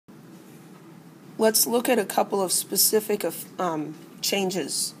let's look at a couple of specific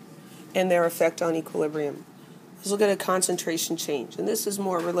changes and their effect on equilibrium. Let's look at a concentration change, and this is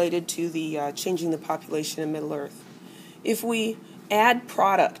more related to the changing the population in Middle Earth. If we add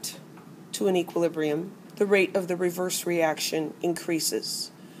product to an equilibrium, the rate of the reverse reaction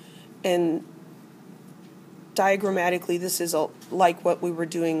increases. And diagrammatically, this is like what we were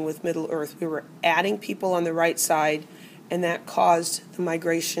doing with Middle Earth. We were adding people on the right side, and that caused the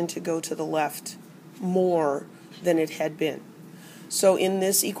migration to go to the left more than it had been. So in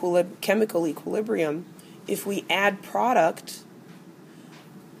this chemical equilibrium, if we add product,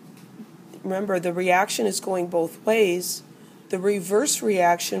 remember the reaction is going both ways. The reverse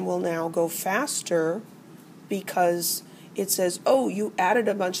reaction will now go faster because it says, oh, you added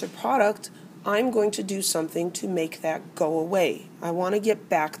a bunch of product, I'm going to do something to make that go away. I want to get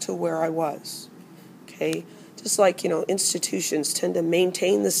back to where I was. Okay? Just like, institutions tend to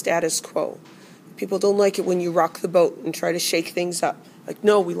maintain the status quo. People don't like it when you rock the boat and try to shake things up. Like,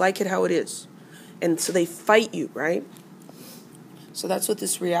 no, we like it how it is. And so they fight you, right? So that's what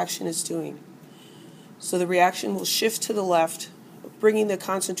this reaction is doing. So the reaction will shift to the left, bringing the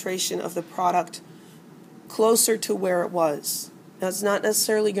concentration of the product closer to where it was. Now, it's not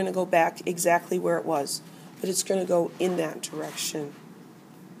necessarily going to go back exactly where it was, but it's going to go in that direction.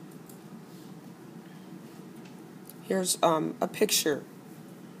 Here's a picture.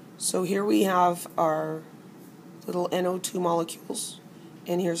 So here we have our little NO2 molecules,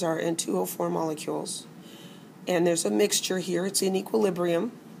 and here's our N2O4 molecules. And there's a mixture here. It's in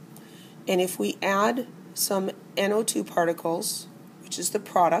equilibrium. And if we add some NO2 particles, which is the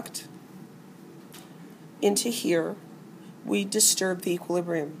product, into here, we disturb the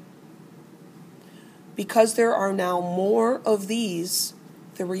equilibrium. Because there are now more of these,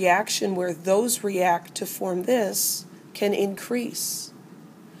 the reaction where those react to form this can increase.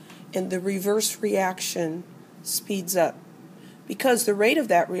 And the reverse reaction speeds up. Because the rate of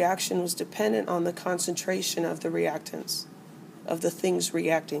that reaction was dependent on the concentration of the reactants, of the things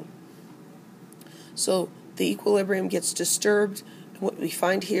reacting. So the equilibrium gets disturbed. What we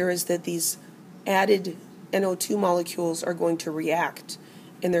find here is that these added NO2 molecules are going to react,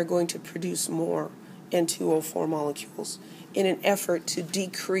 and they're going to produce more N2O4 molecules in an effort to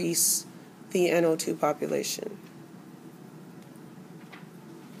decrease the NO2 population.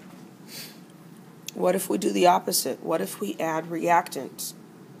 What if we do the opposite? What if we add reactants?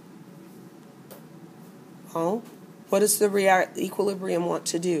 Oh, what does the equilibrium want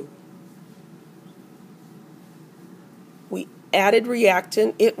to do? We added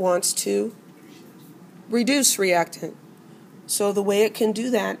reactant, it wants to reduce reactant. So the way it can do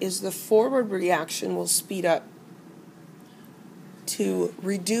that is the forward reaction will speed up to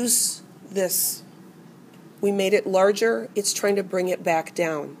reduce this. We made it larger, it's trying to bring it back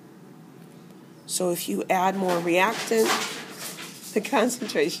down. So if you add more reactant, the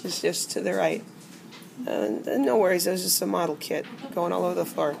concentration shifts to the right. No worries, it was just a model kit going all over the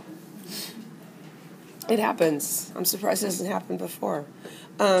floor. It happens. I'm surprised it hasn't happened before.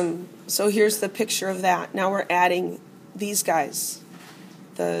 So here's the picture of that. Now we're adding these guys,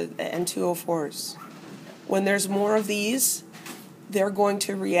 the N2O4s. When there's more of these, they're going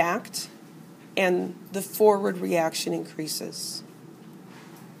to react, and the forward reaction increases.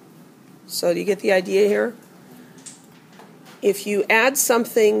 So do you get the idea here? If you add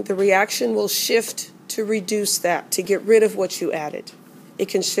something, the reaction will shift to reduce that, to get rid of what you added. It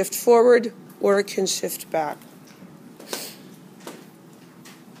can shift forward or it can shift back.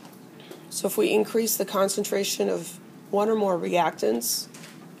 So if we increase the concentration of one or more reactants,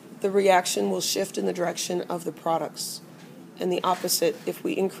 the reaction will shift in the direction of the products. And the opposite, if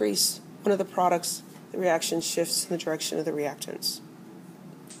we increase one of the products, the reaction shifts in the direction of the reactants.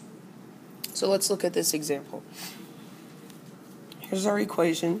 So let's look at this example. Here's our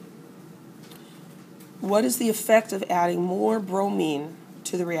equation. What is the effect of adding more bromine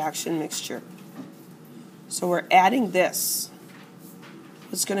to the reaction mixture? So we're adding this.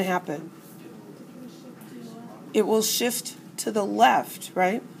 What's going to happen? It will shift to the left,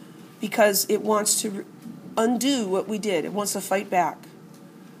 right? Because it wants to undo what we did. It wants to fight back.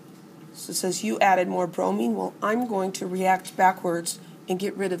 So it says you added more bromine. Well, I'm going to react backwards and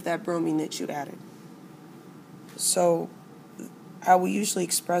get rid of that bromine that you added. So how we usually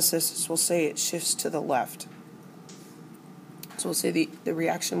express this is we'll say it shifts to the left. So we'll say the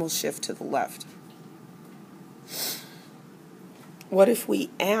reaction will shift to the left. What if we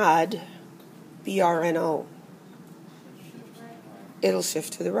add BRNO? It'll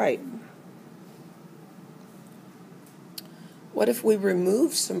shift to the right. What if we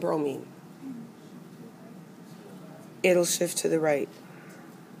remove some bromine? It'll shift to the right.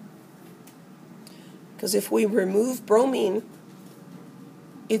 Because if we remove bromine,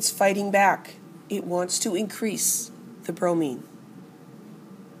 it's fighting back. It wants to increase the bromine.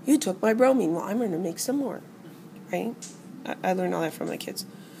 You took my bromine. Well, I'm going to make some more. Right? I learned all that from my kids.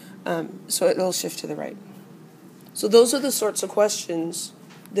 So it'll shift to the right. So those are the sorts of questions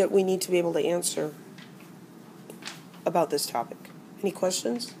that we need to be able to answer about this topic. Any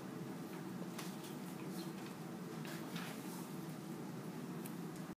questions?